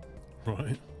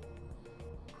 Right.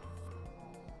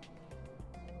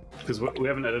 Because we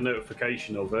haven't had a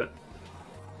notification of it,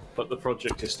 but the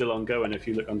project is still ongoing if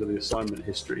you look under the assignment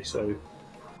history, so...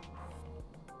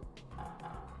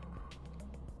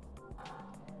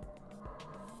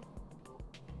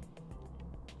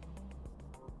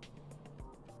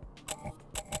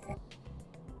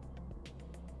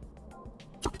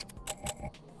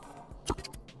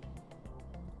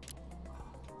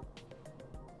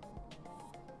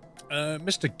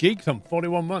 Mr. Geekthumb,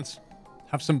 41 months.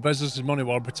 Have some business money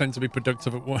while I pretend to be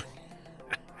productive at work.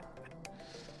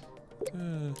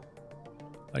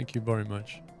 Thank you very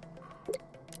much.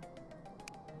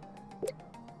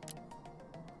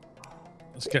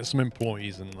 Let's get some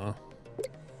employees in there.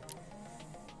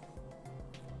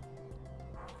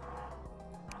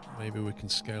 Maybe we can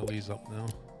scale these up now.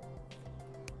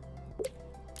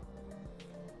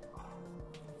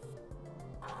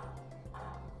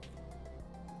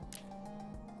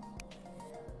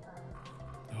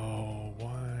 Oh,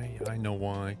 why? I know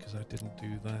why, because I didn't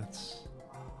do that.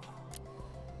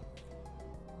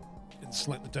 Didn't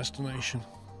select the destination.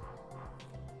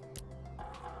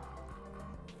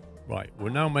 Right, we're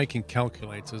now making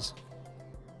calculators.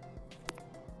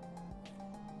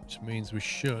 Which means we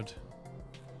should...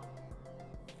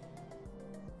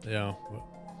 Yeah.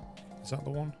 Is that the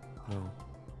one? No.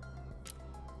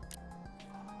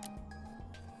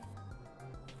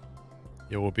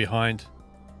 Yeah, we're behind.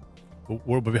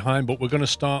 We're behind, but we're going to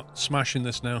start smashing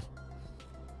this now.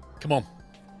 Come on.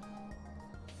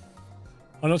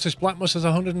 I noticed Blackmus has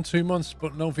 102 months,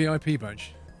 but no VIP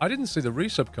badge. I didn't see the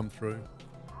resub come through.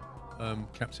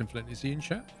 Captain Flint, is he in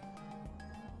chat?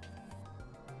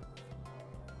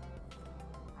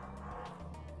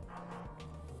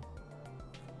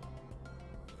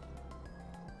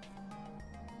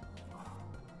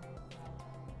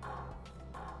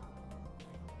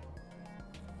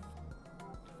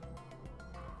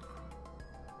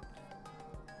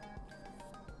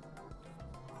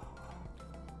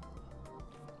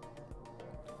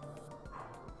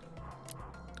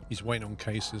 He's waiting on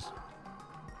cases.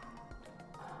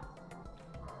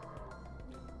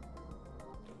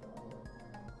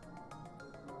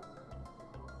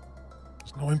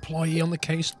 There's no employee on the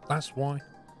case, that's why.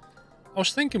 I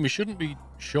was thinking we shouldn't be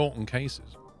short on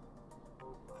cases.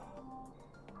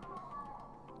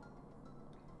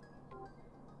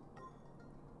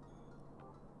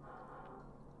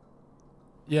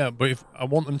 Yeah, but if I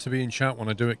want them to be in chat when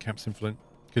I do it, Captain Flint,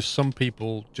 because some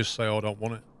people just say, oh, I don't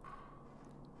want it.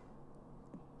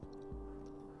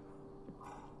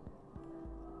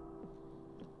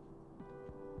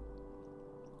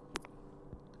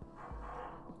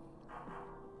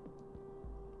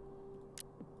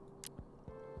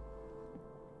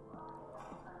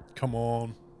 Come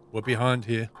on, we're behind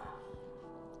here.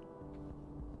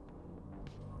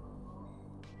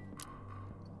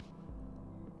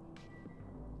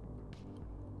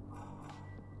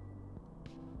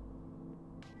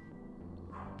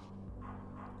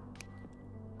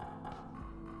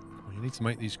 Well, you need to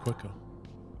make these quicker.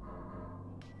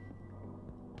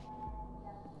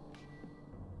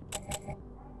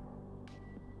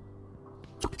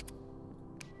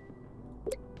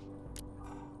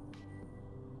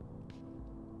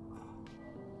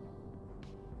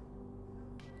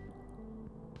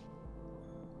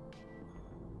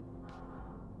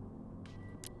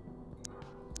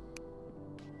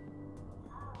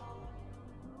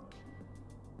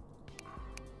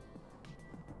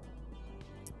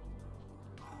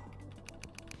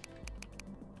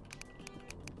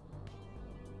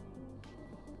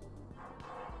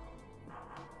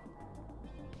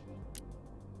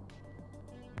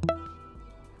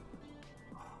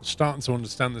 Starting to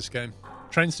understand this game.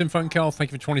 Trainston Fan Carl,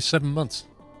 thank you for 27 months.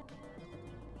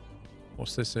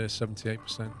 What's this here?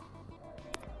 78%.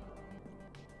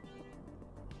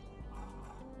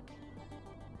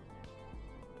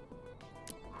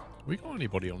 We got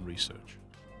anybody on research?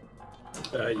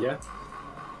 Yeah. Okay.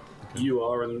 You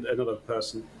are and another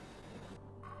person.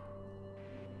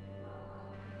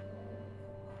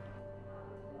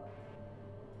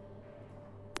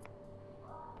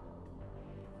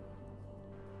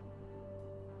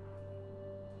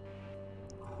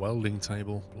 Welding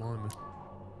table, blimey.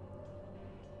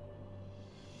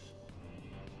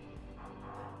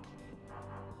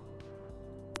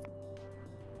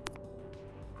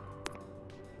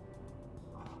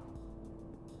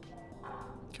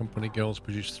 Company girls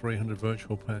produce 300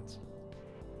 virtual pets.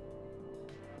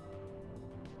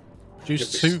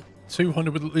 Produce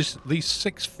 200 with at least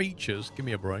 6 features. Give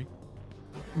me a break.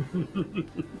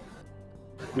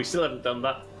 We still haven't done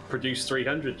that. Produce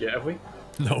 300 yet, have we?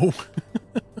 No.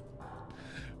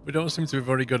 We don't seem to be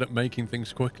very good at making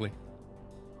things quickly.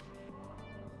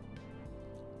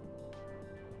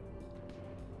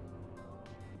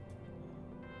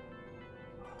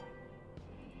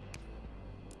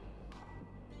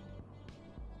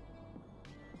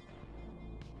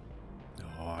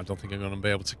 Oh, I don't think I'm going to be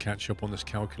able to catch up on this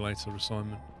calculator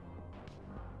assignment.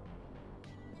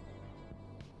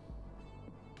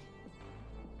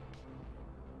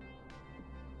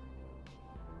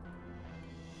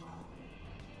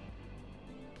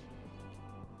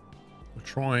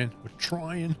 We're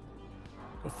trying.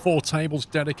 Got 4 tables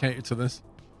dedicated to this.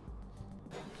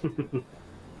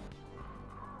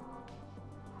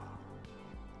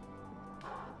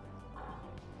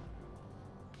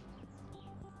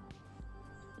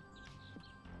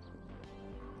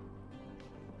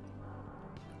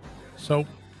 So,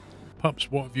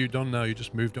 Pups, what have you done now? You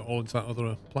just moved it all into that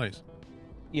other place?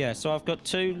 Yeah, so I've got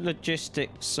 2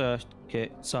 logistics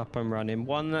circuits up and running.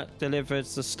 One that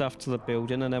delivers the stuff to the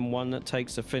building, and then one that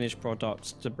takes the finished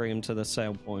products to bring them to the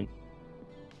sale point.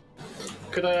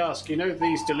 Could I ask, you know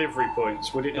these delivery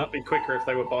points, would it not be quicker if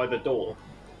they were by the door?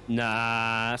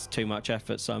 Nah, that's too much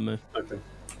effort, Samu. Okay.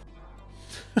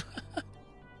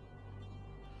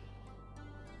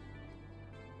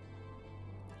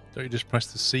 Don't you just press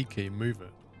the C key and move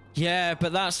it? Yeah,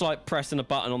 but that's like pressing a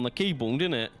button on the keyboard,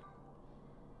 isn't it?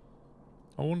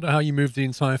 I wonder how you moved the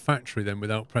entire factory then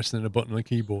without pressing a button on a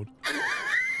keyboard.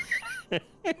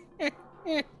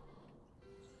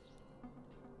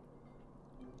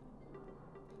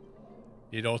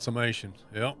 Need automation.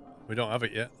 Yep, we don't have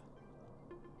it yet.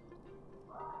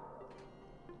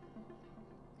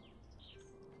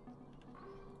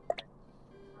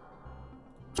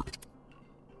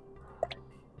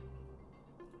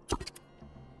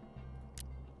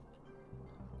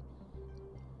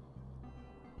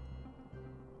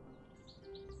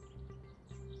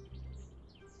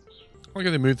 Look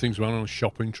at they move things around on a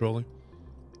shopping trolley.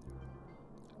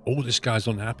 Oh, this guy's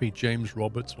unhappy. James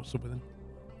Roberts, what's up with him?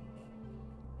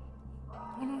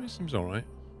 Oh no, he seems alright.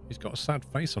 He's got a sad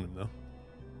face on him though.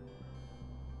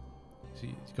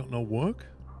 He's got no work?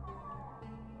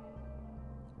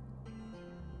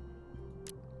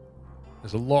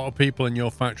 There's a lot of people in your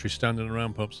factory standing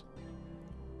around, pups.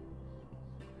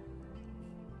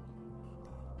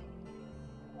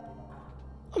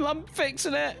 I'm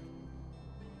fixing it.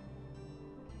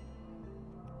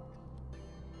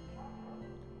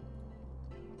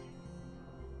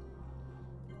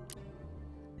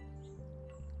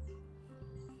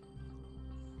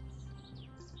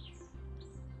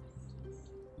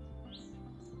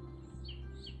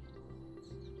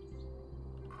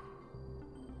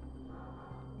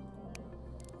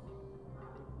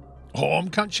 Oh, I'm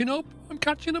catching up. I'm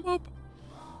catching him up.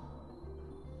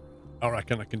 I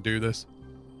reckon I can do this.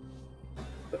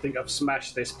 I think I've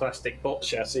smashed this plastic bot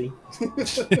chassis.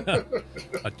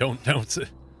 I don't doubt it.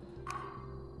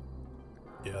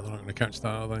 Yeah, they're not going to catch that,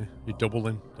 are they? You're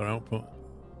doubling their output.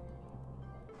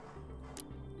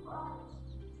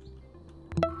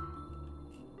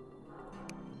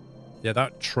 Yeah,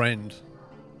 that trend.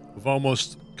 We've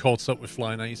almost caught up with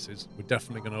flying aces. We're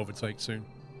definitely going to overtake soon.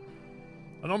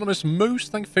 Anonymous Moose,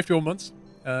 thank you for 51 months.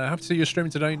 Happy to see you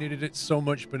streaming today. Needed it so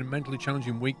much, but a mentally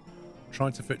challenging week.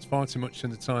 Trying to fit far too much in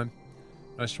the time.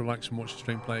 Nice to relax and watch the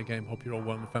stream, play a game. Hope you're all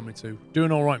well and the family too.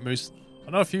 Doing all right, Moose.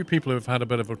 I know a few people who have had a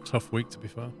bit of a tough week, to be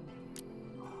fair.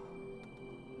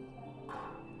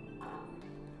 I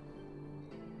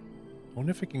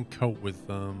wonder if we can cope with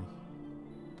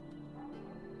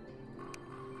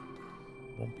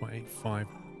 1.85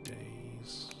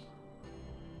 days.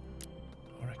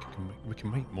 I reckon we can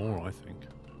make more, I think.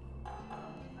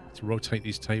 To rotate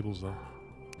these tables, though.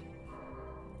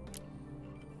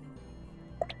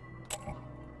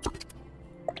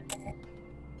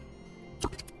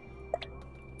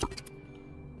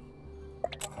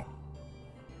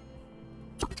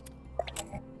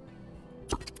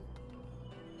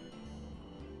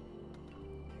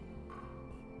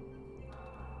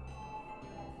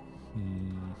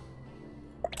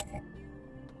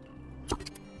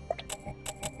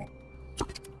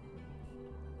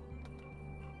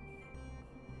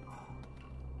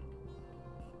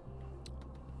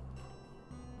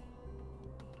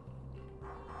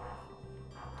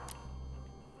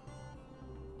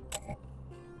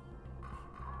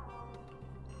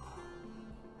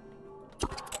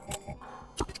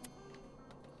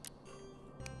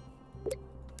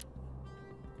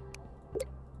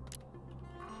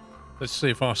 Let's see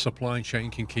if our supply chain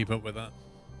can keep up with that.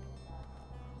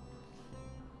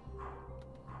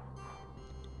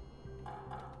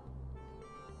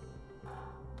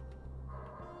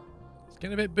 It's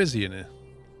getting a bit busy in here.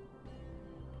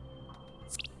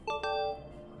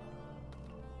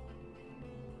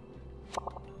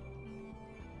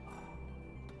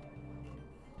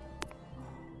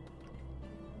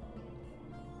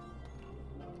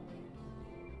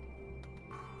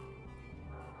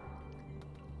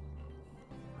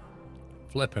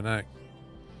 Flipping out.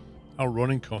 Our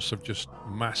running costs have just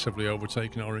massively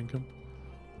overtaken our income.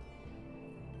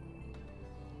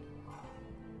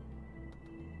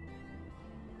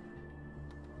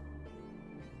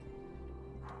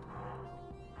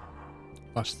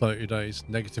 Last 30 days,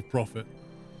 negative profit.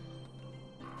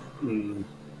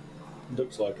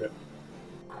 Looks like it.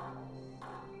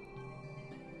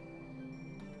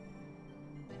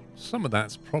 Some of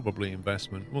that's probably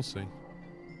investment. We'll see.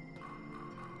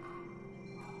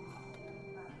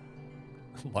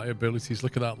 Liabilities,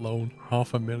 look at that loan,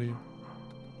 $500,000.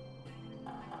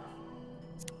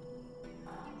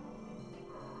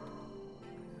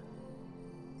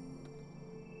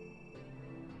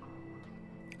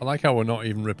 I like how we're not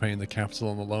even repaying the capital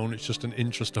on the loan, it's just an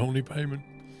interest-only payment.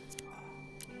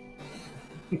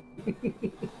 Have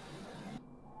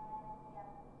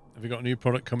you got a new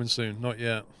product coming soon? Not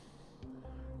yet.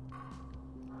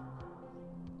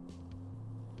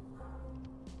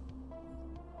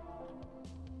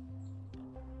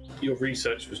 Your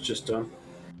research was just done.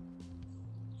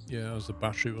 Yeah, it was the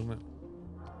battery, wasn't it?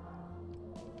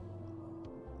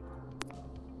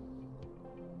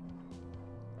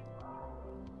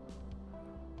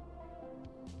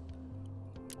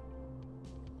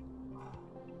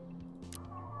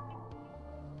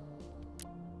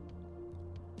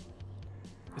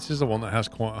 This is the one that has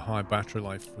quite a high battery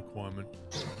life requirement.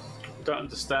 I don't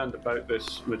understand about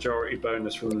this majority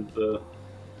bonus from the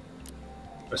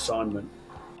assignment.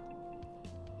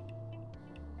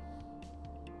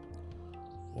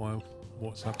 Why?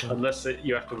 What's happening? Unless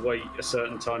you have to wait a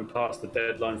certain time past the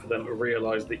deadline for them to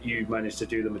realise that you managed to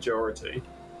do the majority.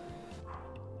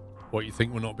 What, you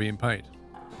think we're not being paid?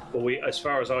 Well, as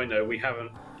far as I know, we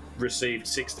haven't received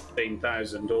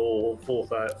 16,000 or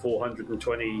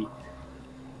 420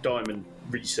 diamond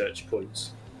research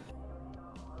points.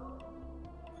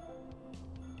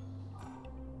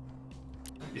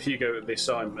 If you go to the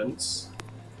assignments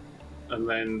and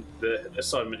then the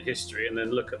assignment history and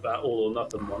then look at that all or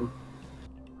nothing one,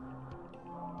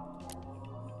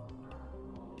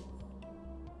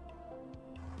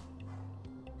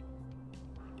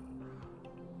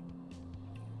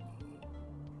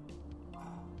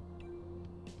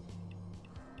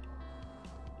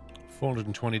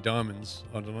 $420 diamonds.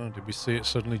 I don't know. Did we see it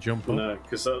suddenly jump up? no,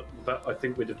 because that I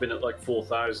think we'd have been at like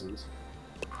 4,000.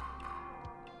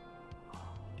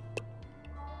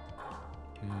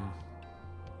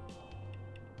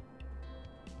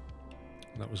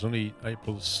 That was only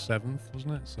April 7th,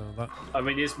 wasn't it? So that. I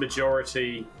mean,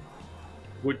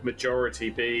 would majority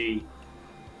be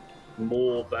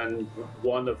more than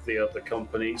one of the other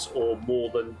companies or more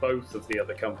than both of the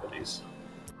other companies?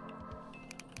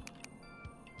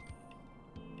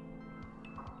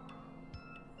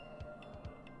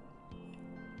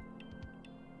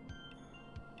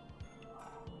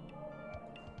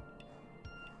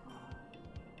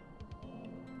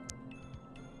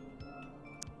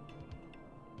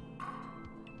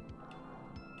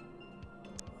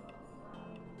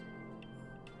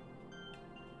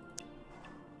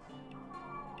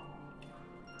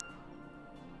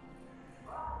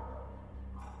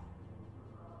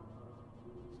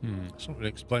 It's not really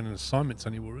explaining assignments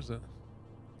anymore, is it?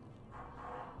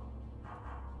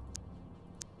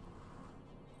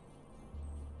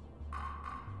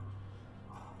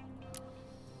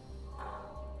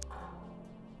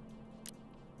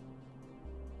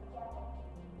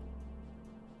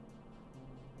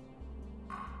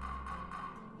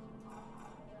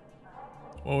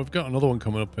 Well, we've got another one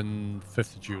coming up in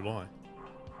 5th of July.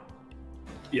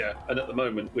 Yeah, and at the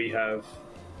moment we have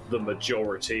the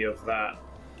majority of that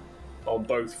on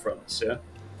both fronts, yeah?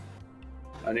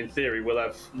 And in theory we'll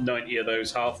have 90 of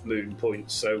those half moon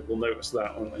points, so we'll notice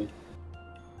that, won't we?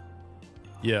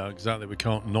 Yeah, exactly. We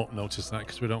can't not notice that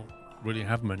because we don't really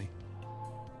have many.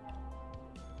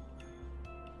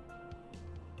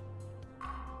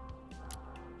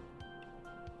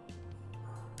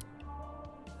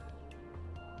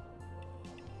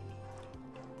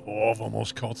 Oh, I've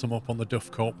almost caught them up on the Duff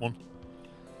Court one.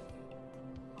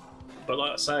 But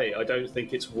like I say, I don't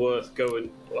think it's worth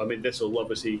going. I mean, this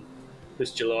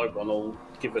July one will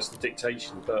give us the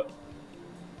dictation, but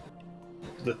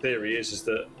the theory is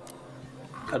that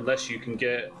unless you can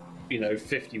get,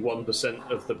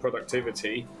 51% of the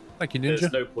productivity, Thank you, Ninja.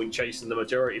 there's no point chasing the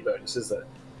majority bonus, is there?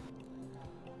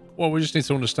 Well, we just need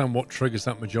to understand what triggers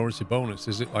that majority bonus.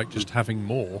 Is it like just having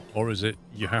more, or is it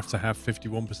you have to have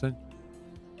 51%?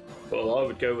 Well, I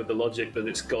would go with the logic that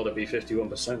it's got to be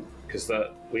 51% because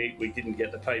that we didn't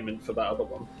get the payment for that other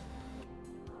one.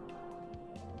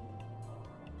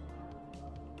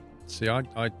 See, I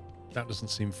that doesn't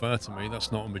seem fair to me.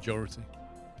 That's not a majority.